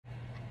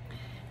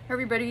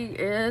Everybody,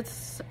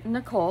 it's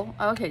Nicole.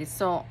 Okay,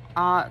 so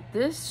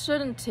this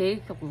shouldn't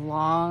take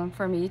long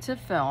for me to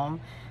film.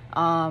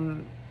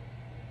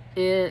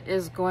 It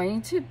is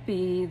going to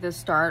be the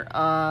start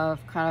of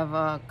kind of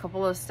a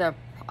couple of step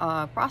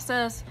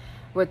process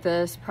with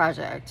this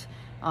project.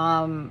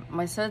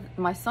 My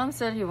son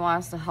said he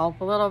wants to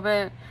help a little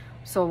bit.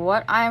 So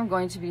what I am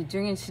going to be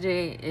doing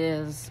today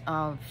is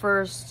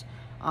first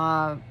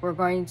we're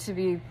going to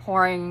be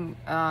pouring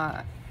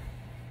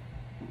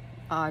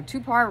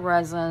 2-part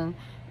resin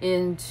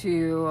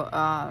into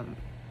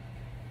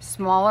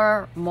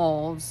smaller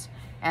molds,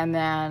 and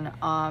then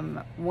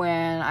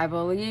when I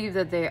believe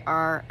that they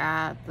are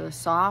at the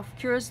soft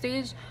cure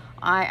stage,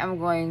 I am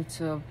going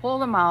to pull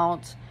them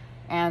out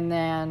and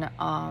then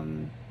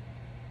kind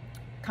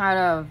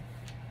of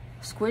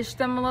squish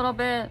them a little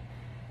bit,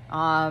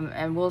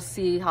 and we'll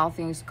see how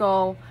things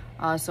go.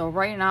 So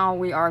right now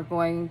we are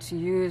going to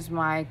use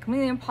my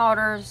chameleon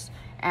powders,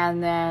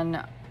 and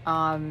then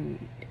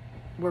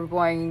we're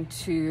going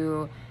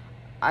to,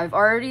 I've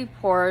already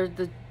poured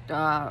the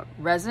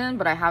resin,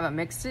 but I haven't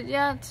mixed it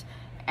yet,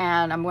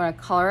 and I'm going to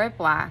color it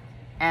black,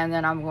 and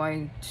then I'm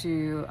going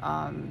to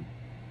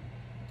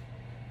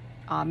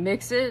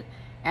mix it,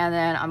 and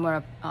then I'm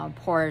going to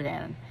pour it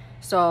in.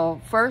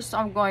 So first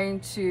I'm going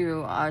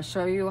to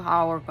show you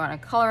how we're going to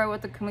color it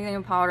with the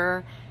chameleon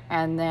powder,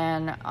 and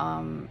then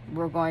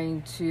we're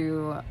going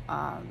to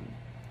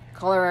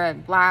color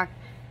it black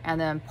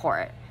and then pour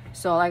it.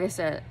 So like I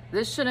said,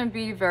 this shouldn't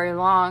be very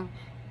long,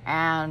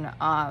 and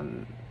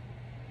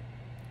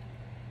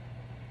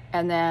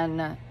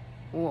then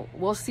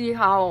we'll see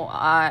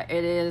how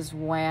it is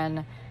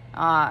when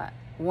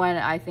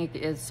I think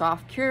it's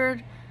soft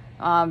cured,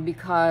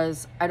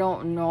 because I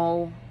don't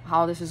know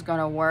how this is going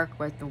to work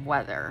with the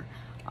weather,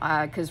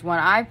 because when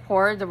I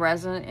poured the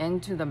resin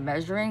into the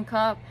measuring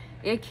cup,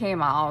 it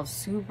came out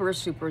super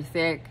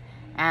thick,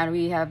 and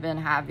we have been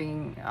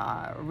having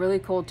really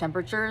cold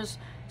temperatures,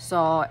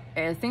 so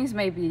things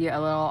may be a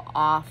little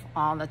off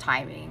on the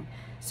timing.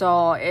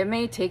 So it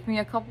may take me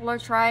a couple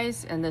of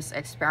tries in this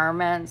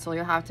experiment, so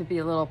you'll have to be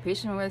a little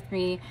patient with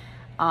me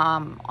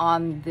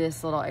on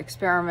this little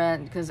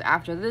experiment, because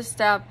after this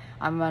step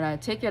I'm gonna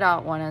take it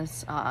out when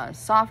it's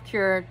soft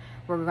cured.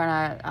 We're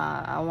gonna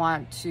I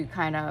want to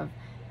kind of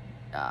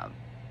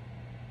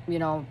you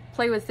know,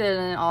 play with it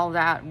and all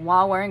that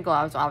while wearing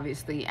gloves,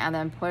 obviously, and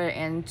then put it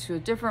into a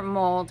different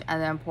mold,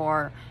 and then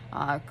pour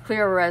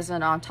clear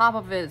resin on top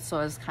of it,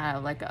 so it's kind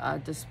of like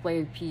a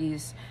display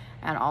piece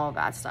and all of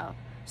that stuff.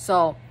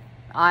 So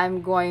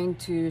I'm going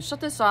to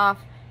shut this off,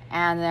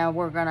 and then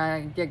we're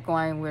gonna get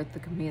going with the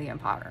chameleon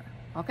powder.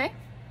 Okay,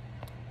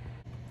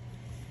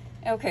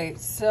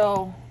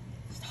 so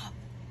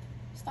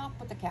stop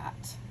with the cat.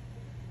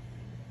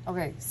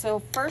 Okay, so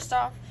first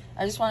off,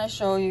 I just want to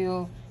show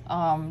you,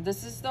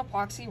 this is the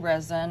epoxy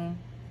resin.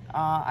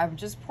 I've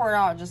just poured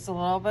out just a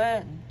little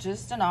bit,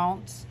 just an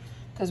ounce,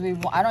 because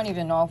I don't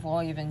even know if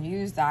we'll even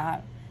use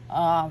that,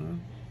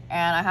 and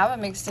I haven't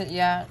mixed it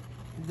yet.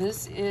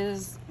 This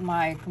is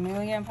my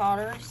chameleon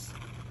powders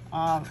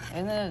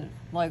in the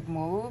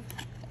move.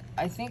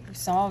 I think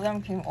some of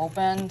them came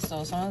open,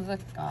 so some of the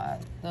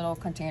little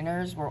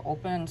containers were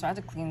open, so I had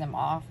to clean them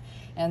off.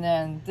 And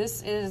then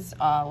this is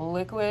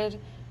liquid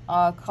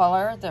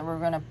color that we're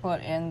going to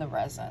put in the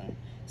resin.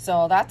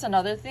 So that's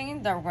another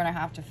thing that we're going to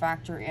have to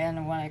factor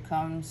in when it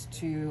comes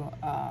to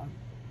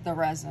the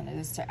resin,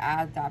 is to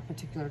add that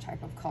particular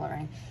type of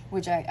coloring,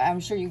 which I'm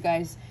sure you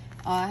guys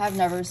have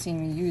never seen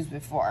me use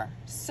before.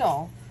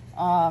 So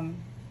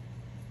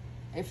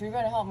if you're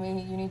going to help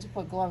me, you need to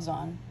put gloves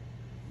on.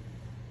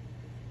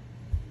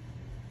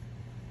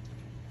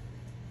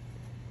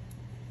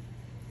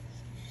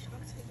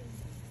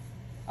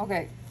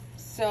 Okay,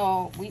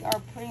 so we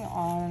are putting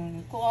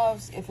on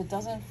gloves. If it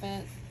doesn't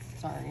fit,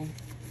 sorry.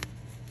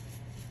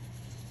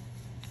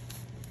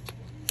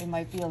 It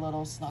might be a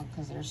little snug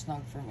because they're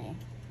snug for me.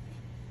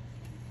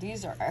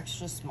 These are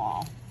extra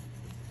small.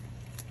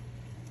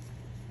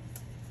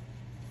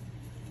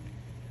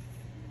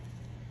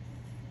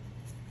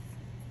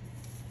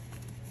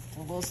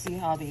 So we'll see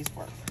how these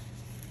work.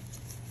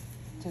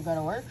 Is it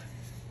gonna work?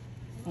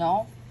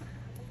 No?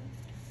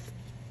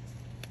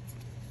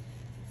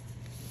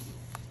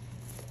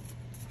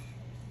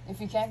 If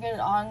you can't get it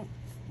on,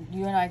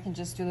 you and I can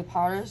just do the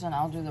powders and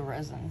I'll do the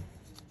resin.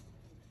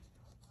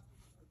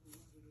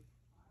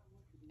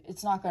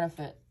 It's not gonna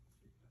fit.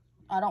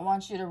 I don't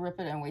want you to rip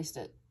it and waste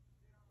it.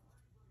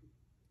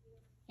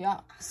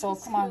 Yeah, so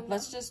come on,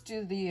 let's just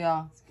do the,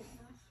 It's good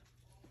enough.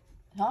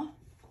 huh?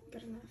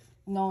 Good enough.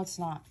 No, it's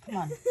not. Come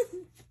on.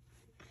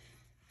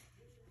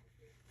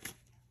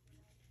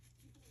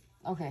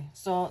 Okay,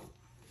 so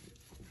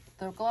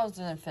the gloves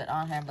didn't fit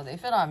on him, but they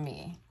fit on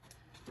me.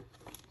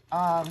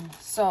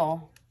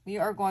 So we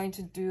are going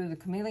to do the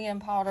chameleon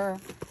powder.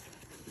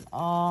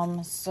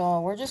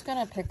 So we're just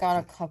gonna pick out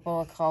a couple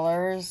of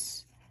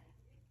colors.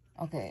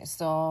 Okay,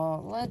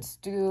 so let's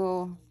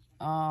do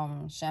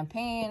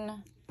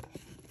champagne.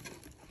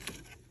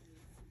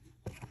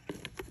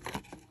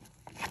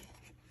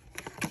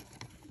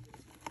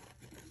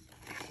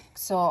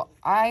 So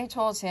I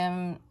told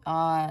him,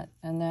 and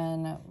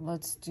then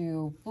let's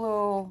do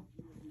blue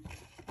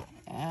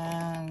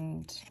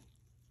and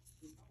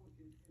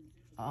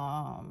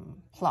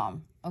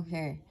plum.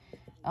 Okay.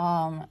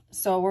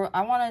 So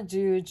I want to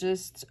do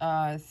just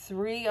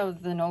 3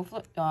 of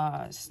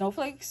the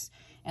snowflakes,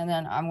 and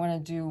then I'm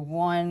going to do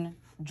 1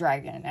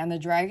 dragon. And the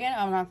dragon,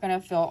 I'm not going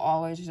to fill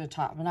all the way to the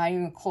top, not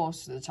even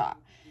close to the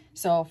top.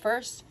 So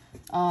first,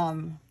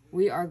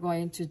 we are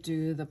going to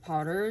do the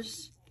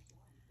powders.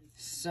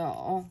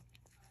 So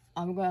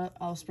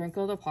I'll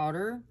sprinkle the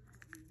powder,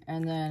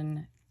 and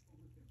then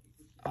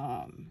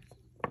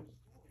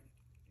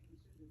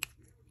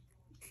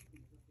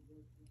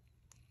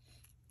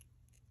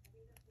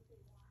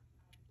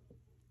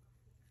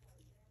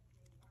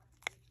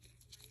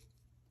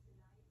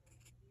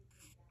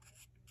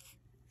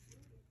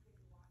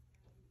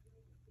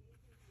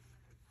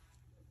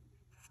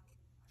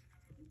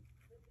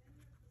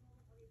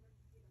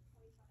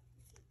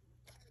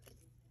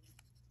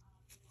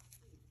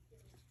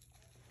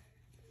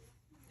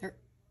here,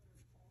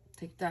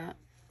 take that,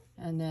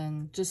 and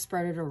then just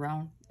spread it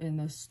around in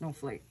the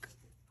snowflake.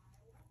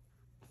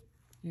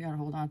 You gotta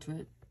hold on to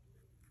it.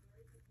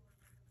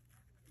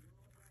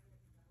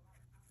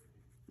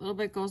 A little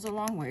bit goes a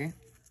long way.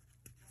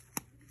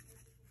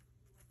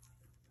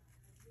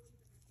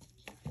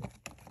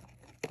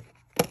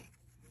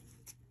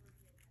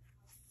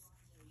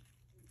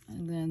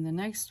 And then the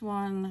next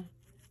one,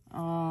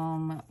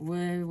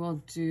 we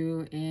will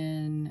do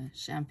in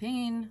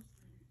champagne.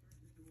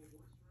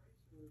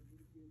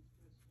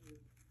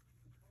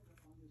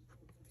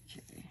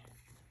 Okay.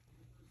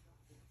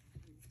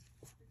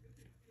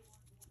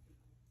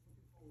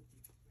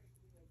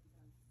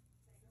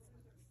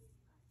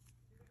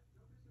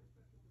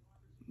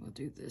 We'll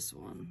do this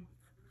one.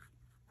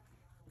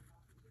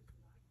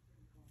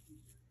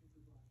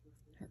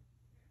 Here.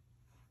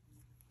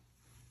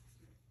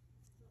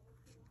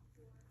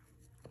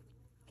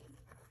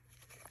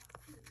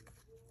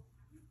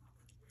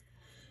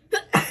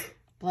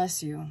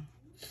 Bless you.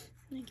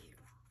 Thank you.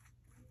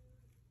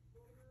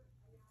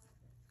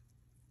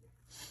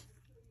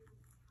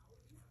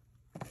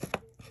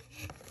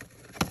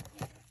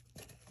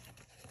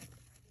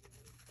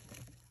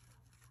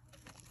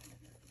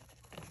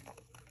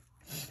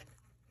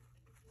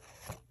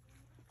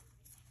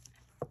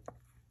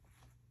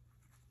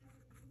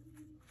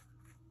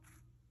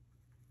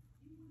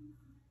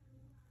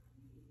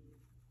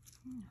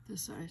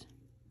 This side.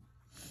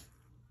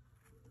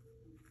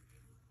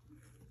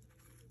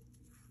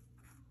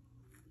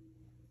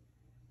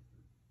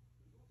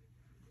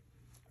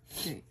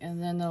 Okay,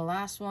 and then the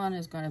last one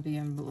is going to be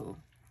in blue.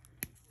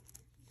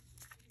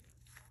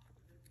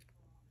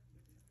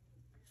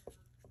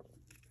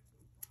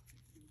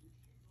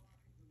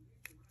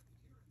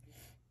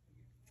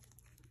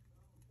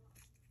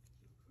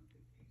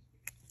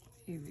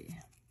 Maybe.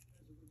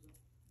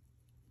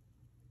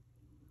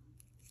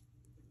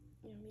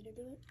 You want me to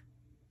do it?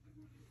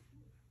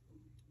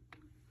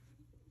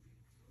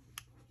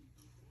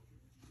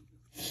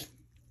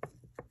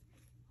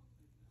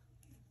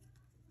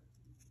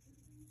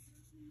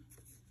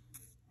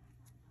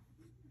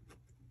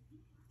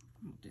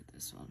 We'll do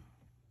this one.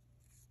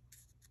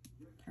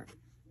 Here.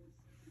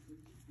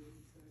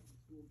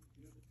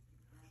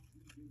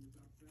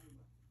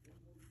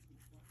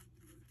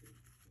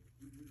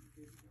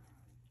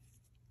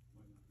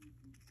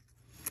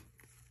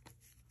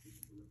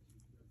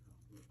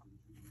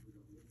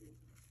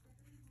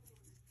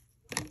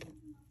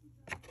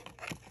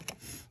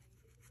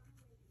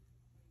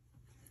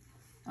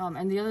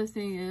 And the other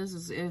thing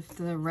is if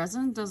the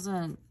resin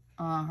doesn't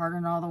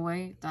harden all the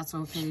way, that's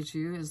okay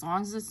too, as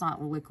long as it's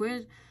not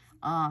liquid,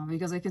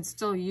 because I can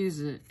still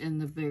use it in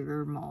the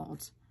bigger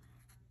mold,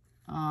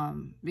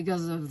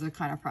 because of the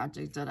kind of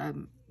project that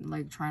I'm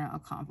like trying to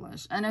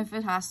accomplish. And if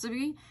it has to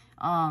be,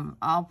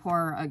 I'll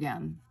pour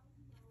again.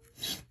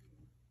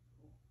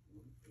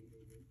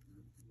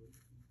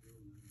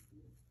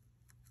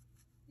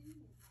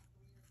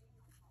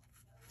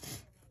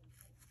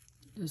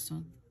 This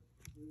one.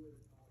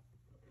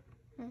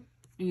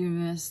 You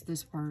missed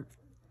this part.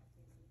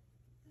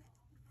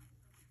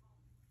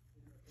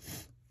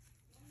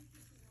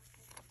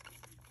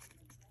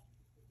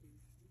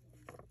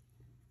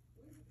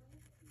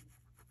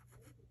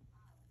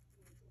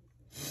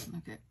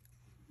 Okay,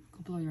 go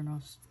blow your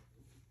nose.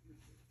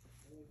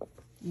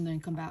 And then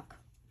come back.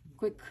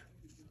 Quick.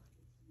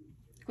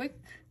 Quick.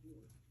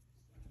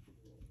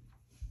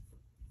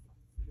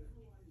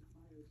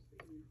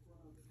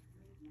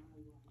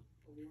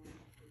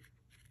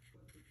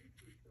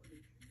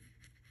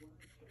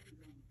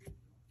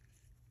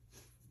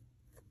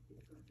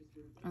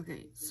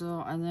 Okay,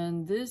 so, and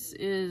then this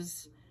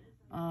is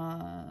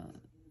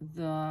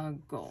the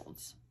gold.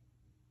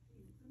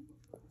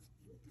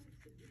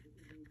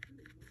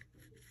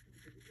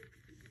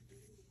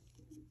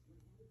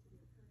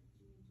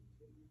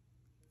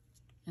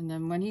 And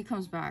then when he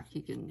comes back,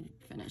 he can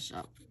finish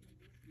up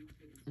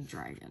the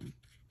dragon.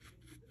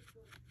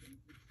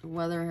 The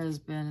weather has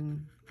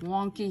been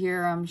wonky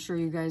here. I'm sure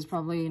you guys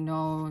probably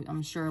know,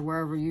 I'm sure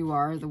wherever you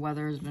are, the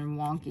weather has been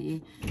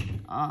wonky.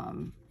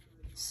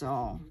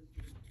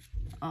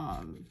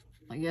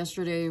 Like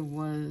yesterday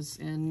was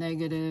in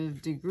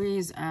negative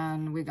degrees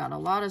and we got a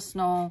lot of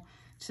snow.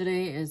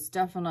 Today it's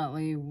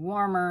definitely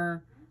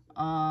warmer.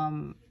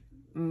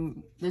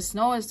 The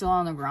snow is still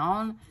on the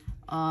ground,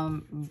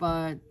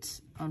 but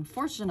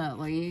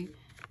unfortunately,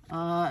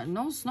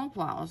 no snow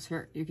plows.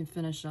 Here, you can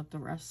finish up the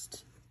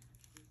rest.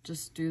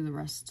 Just do the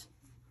rest.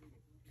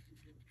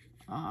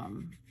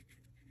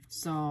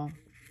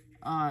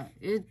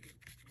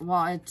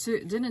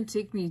 It didn't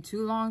take me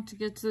too long to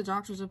get to the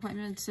doctor's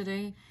appointment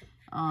today.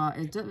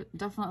 It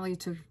definitely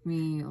took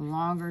me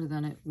longer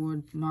than it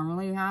would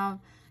normally have.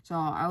 So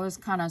I was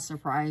kind of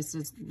surprised.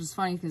 It's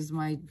funny because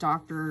my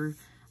doctor's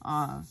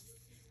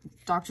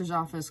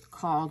office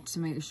called to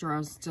make sure I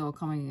was still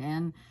coming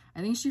in.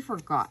 I think she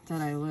forgot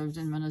that I lived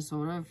in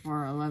Minnesota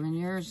for 11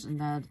 years and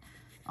that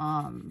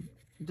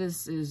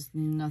this is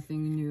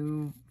nothing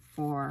new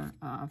for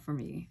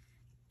me.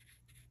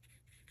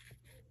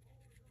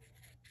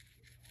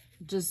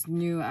 Just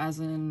new as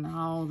in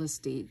how the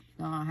state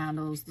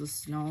handles the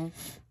snow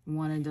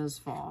when it does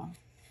fall.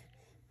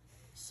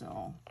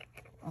 So,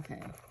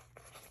 okay.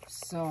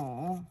 So,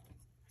 all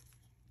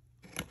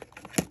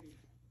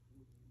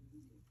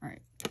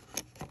right.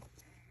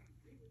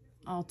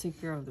 I'll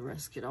take care of the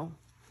rest, kiddo.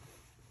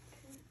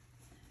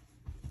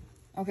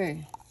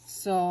 Okay,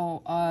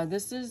 so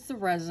this is the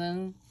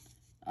resin.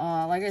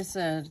 Like I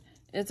said,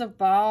 it's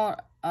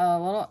about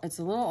it's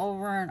a little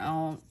over an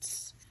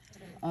ounce.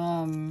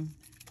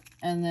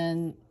 And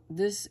then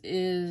this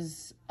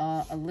is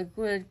a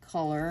liquid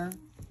color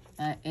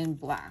in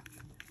black.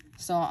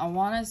 So I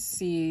want to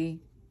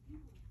see,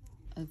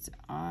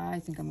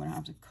 I think I'm going to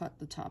have to cut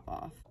the top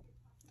off.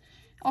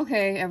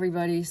 Okay,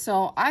 everybody.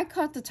 So I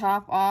cut the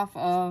top off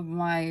of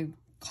my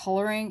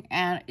coloring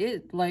and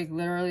it like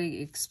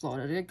literally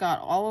exploded. It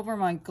got all over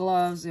my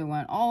gloves. It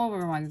went all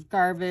over my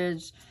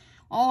garbage,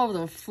 all over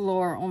the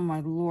floor. Oh my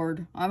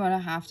Lord. I'm going to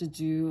have to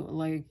do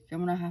like,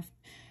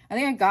 I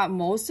think I got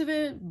most of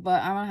it,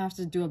 but I'm gonna have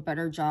to do a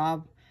better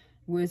job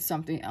with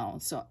something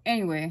else. So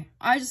anyway,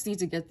 I just need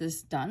to get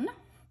this done.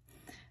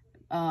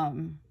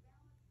 And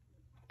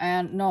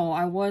no,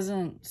 I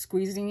wasn't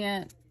squeezing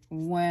it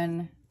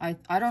when I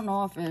don't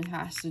know if it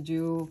has to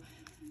do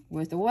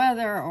with the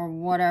weather or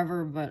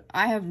whatever, but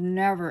I have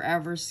never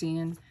ever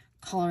seen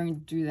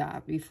coloring do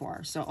that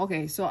before. So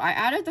okay, so I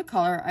added the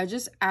color. I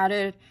just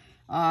added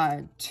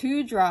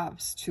 2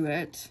 drops to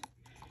it.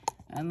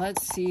 And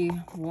let's see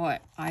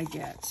what I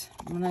get.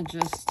 I'm gonna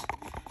just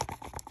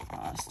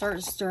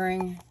start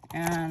stirring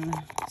and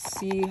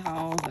see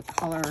how the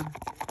color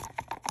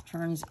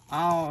turns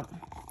out.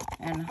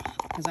 And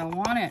because I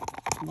want it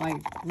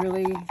like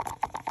really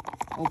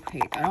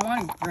opaque. I don't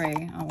want it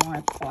gray, I want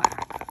it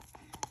black.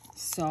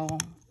 So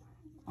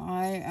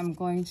I am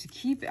going to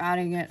keep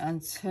adding it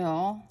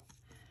until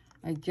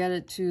I get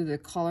it to the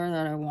color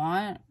that I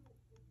want.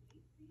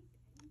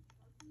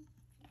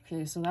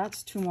 Okay, so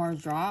that's 2 more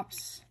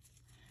drops.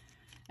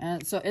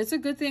 And so it's a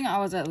good thing I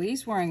was at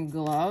least wearing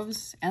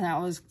gloves and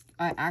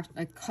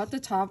I cut the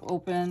top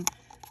open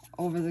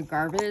over the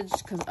garbage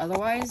because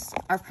otherwise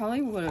I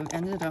probably would have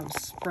ended up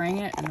spraying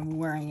it and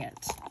wearing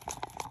it.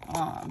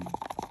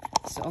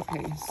 So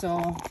okay,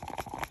 so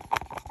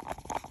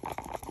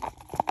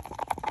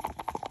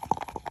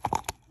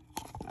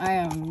I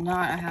am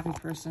not a happy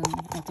person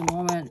at the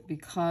moment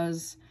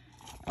because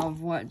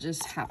of what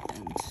just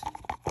happened.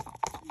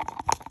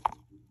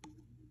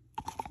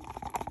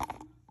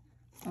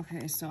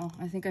 Okay, so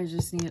I think I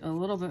just need a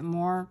little bit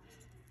more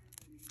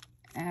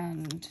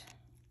and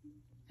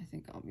I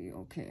think I'll be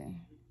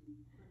okay.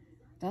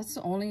 That's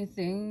the only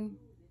thing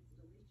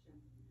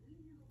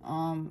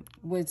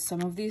with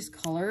some of these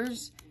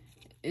colors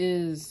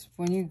is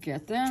when you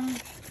get them,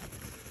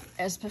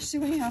 especially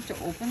when you have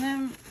to open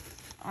them,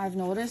 I've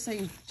noticed that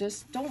you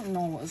just don't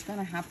know what's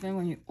gonna happen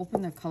when you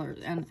open the colors.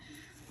 And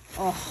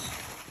oh,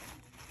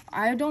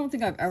 I don't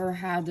think I've ever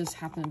had this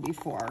happen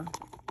before.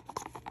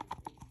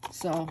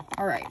 So,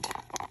 all right.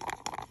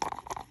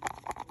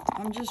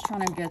 I'm just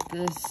trying to get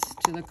this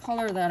to the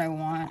color that I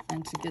want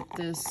and to get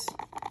this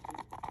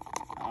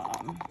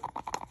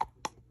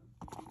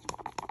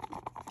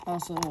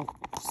also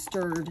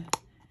stirred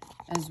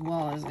as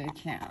well as I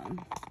can.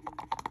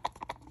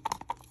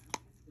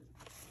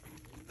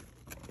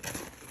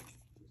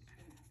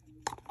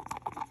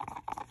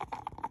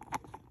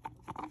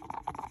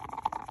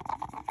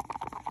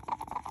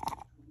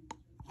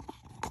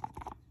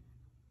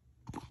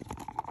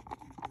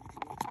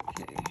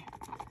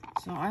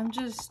 So I'm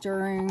just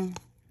stirring,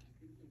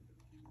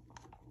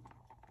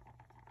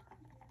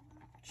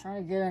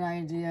 trying to get an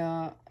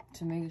idea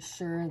to make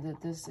sure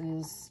that this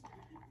is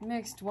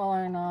mixed well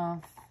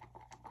enough.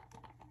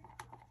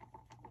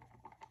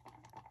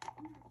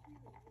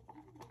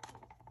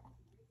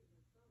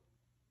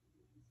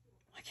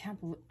 I can't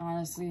believe,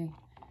 honestly,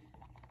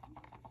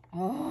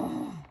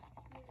 oh,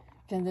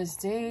 can this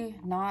day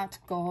not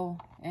go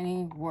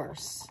any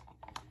worse?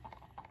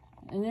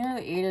 I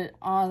nearly ate it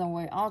on the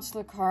way out to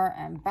the car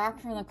and back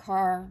from the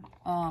car,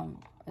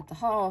 at the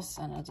house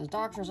and at the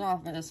doctor's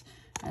office.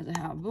 I had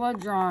to have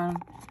blood drawn.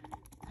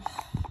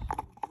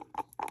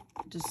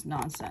 Just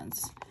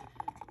nonsense.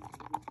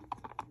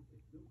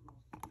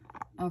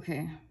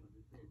 Okay,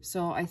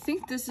 so I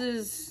think this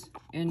is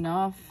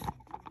enough.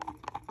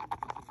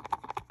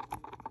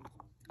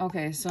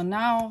 Okay, so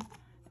now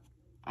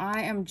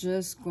I am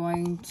just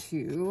going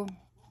to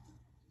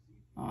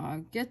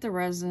get the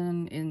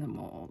resin in the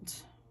mold.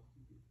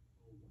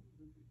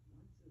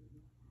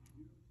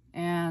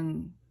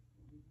 And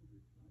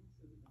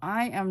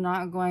I am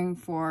not going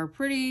for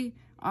pretty,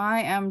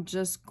 I am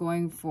just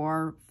going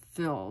for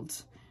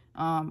filled.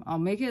 I'll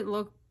make it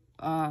look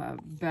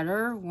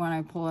better when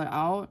I pull it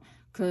out,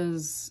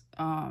 because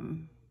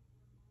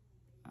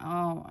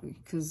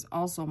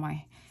also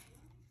my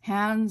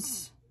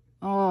hands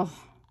are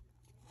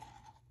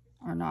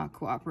not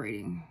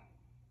cooperating.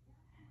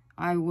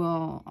 I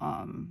will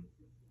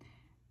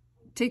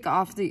take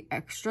off the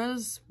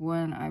extras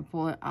when I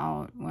pull it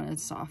out when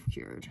it's soft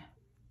cured.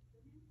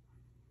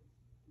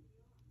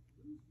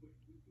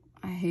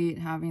 I hate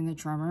having the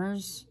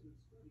tremors.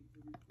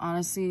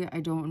 Honestly,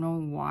 I don't know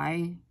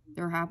why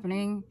they're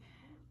happening.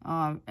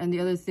 And the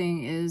other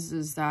thing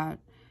is that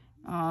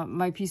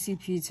my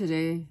PCP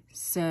today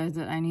said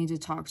that I need to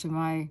talk to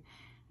my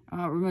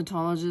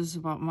rheumatologist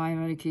about my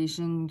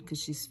medication,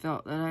 because she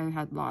felt that I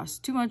had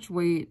lost too much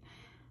weight,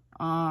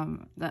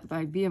 that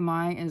my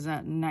BMI is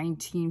at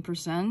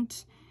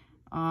 19%,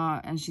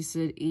 and she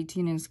said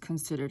 18 is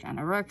considered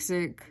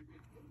anorexic,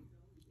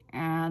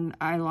 and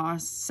I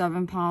lost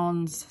 7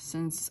 pounds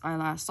since I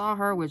last saw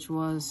her, which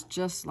was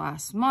just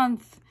last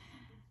month.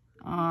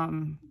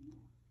 And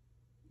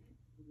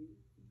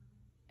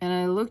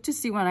I looked to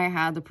see when I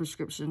had the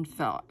prescription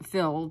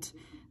filled.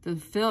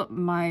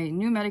 My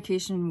new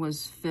medication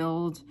was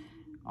filled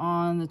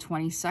on the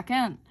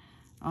 22nd.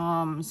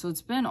 So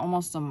it's been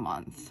almost a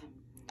month.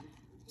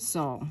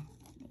 So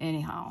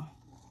anyhow,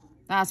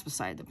 that's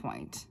beside the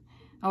point.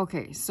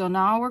 Okay, so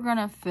now we're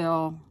gonna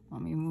fill,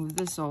 let me move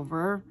this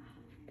over.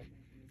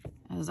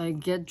 As I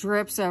get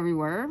drips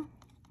everywhere,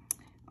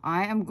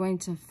 I am going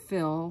to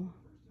fill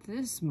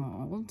this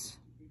mold.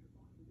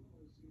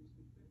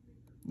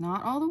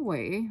 Not all the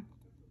way,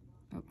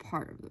 but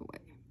part of the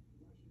way.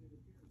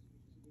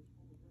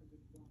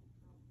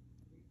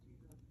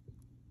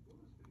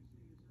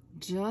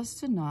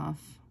 Just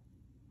enough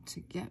to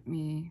get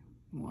me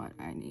what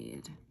I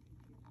need.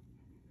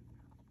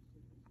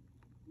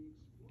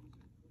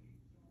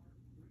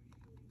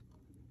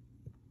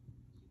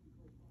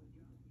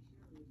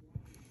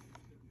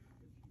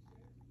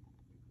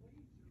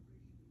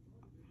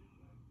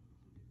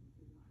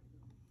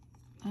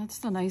 That's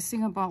the nice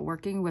thing about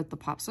working with the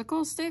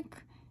popsicle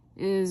stick,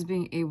 is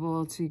being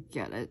able to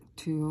get it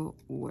to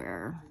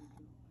where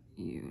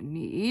you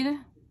need.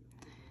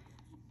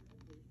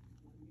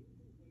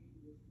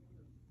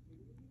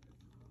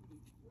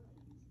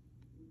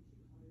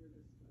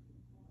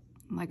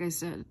 Like I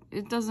said,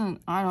 it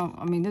doesn't,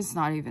 I mean, it's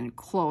not even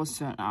close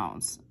to an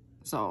ounce.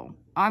 So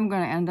I'm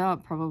gonna end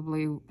up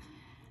probably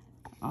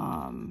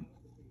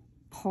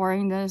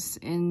pouring this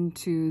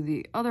into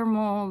the other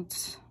mold,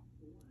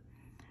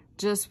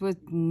 just with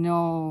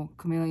no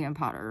chameleon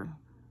powder.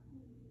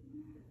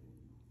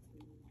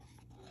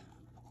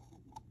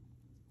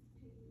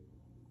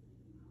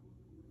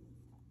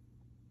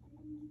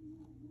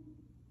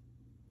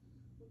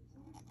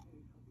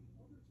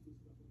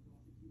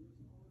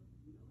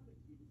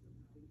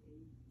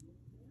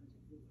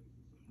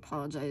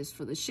 Apologize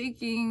for the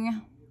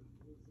shaking.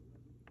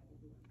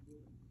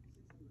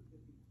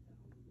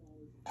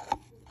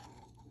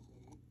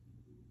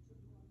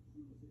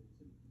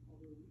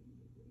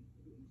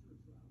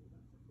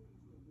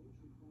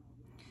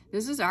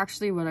 This is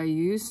actually what I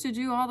used to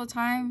do all the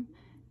time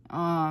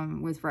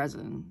with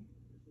resin.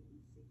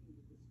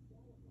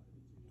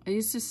 I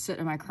used to sit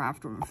in my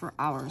craft room for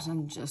hours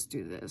and just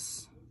do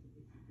this,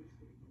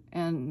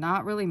 and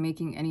not really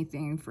making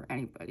anything for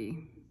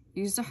anybody. I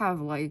used to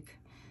have like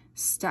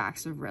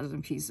stacks of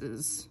resin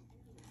pieces,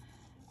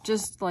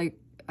 just like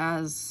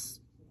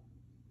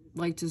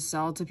to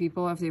sell to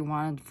people if they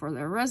wanted for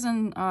their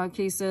resin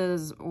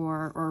cases,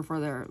 or for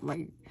their,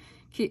 like,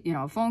 you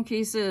know, phone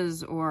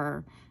cases,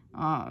 or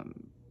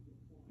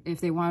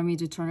if they wanted me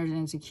to turn it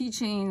into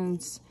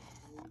keychains,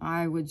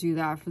 I would do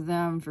that for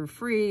them for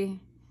free,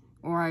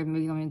 or I'd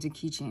make them into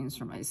keychains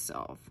for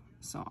myself.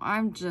 So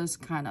I'm just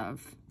kind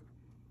of,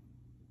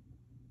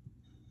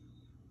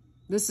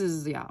 this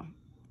is, yeah,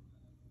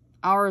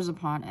 hours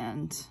upon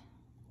end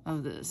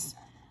of this.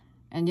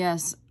 And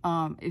yes,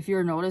 if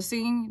you're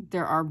noticing,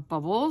 there are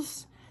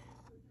bubbles,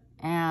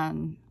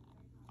 and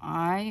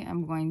I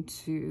am going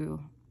to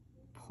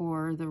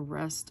pour the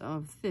rest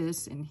of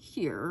this in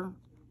here.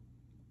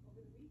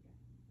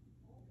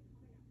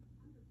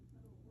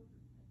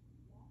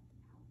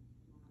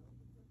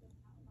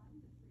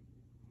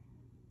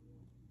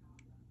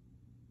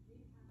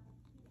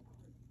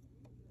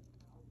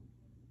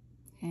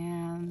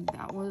 And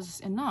that was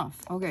enough.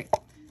 Okay,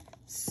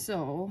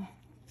 so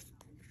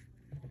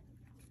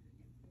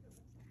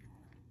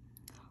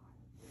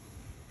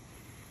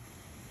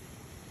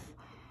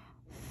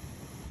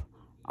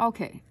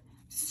Okay,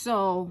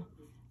 so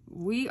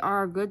we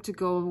are good to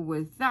go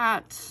with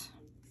that.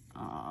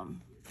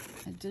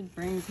 I did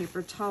bring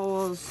paper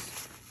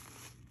towels.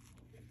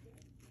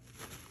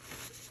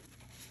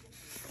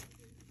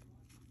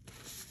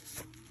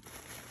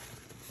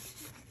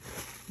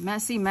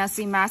 Messy,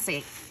 messy,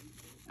 messy.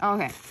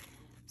 Okay,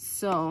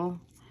 so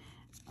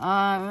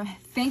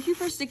thank you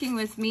for sticking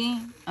with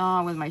me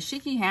with my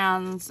shaky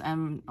hands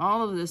and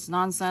all of this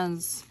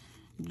nonsense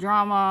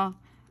drama,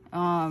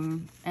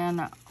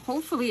 and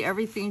hopefully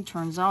everything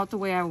turns out the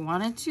way I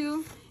want it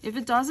to. If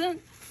it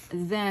doesn't,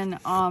 then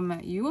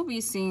you will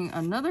be seeing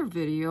another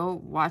video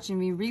watching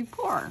me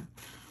re-pour,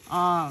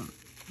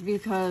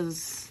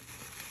 because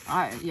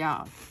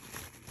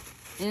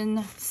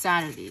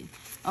insanity.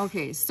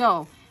 Okay,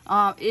 so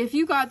if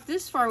you got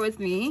this far with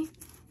me,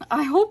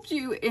 I hope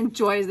you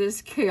enjoy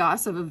this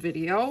chaos of a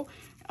video,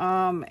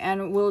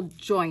 and will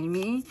join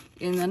me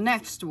in the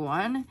next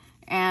one.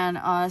 And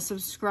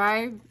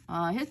subscribe,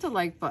 hit the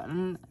like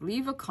button,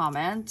 leave a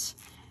comment,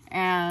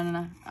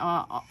 and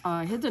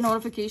hit the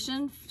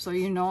notification so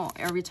you know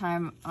every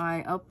time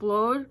I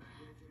upload,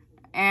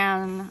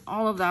 and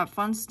all of that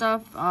fun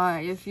stuff.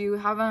 If you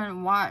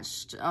haven't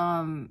watched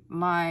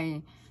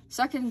my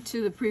second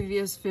to the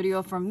previous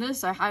video from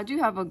this, I do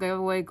have a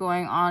giveaway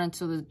going on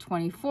until the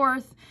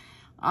 24th.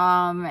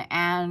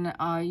 And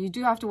you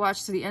do have to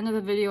watch to the end of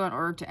the video in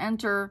order to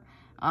enter.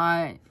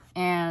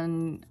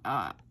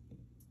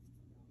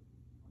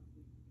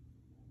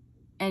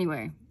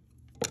 Anyway,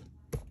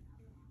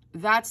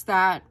 that's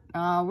that.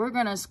 We're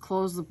gonna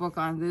close the book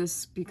on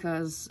this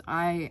because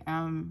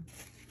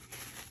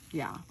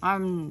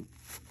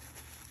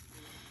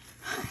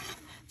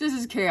this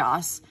is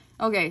chaos.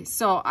 Okay,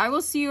 so I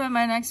will see you in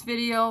my next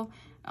video,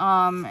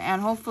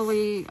 and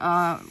hopefully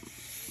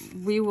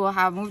we will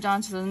have moved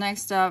on to the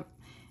next step,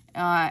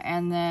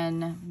 and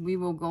then we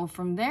will go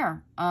from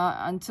there.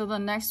 Until the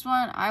next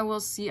one, I will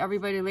see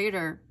everybody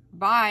later.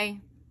 Bye.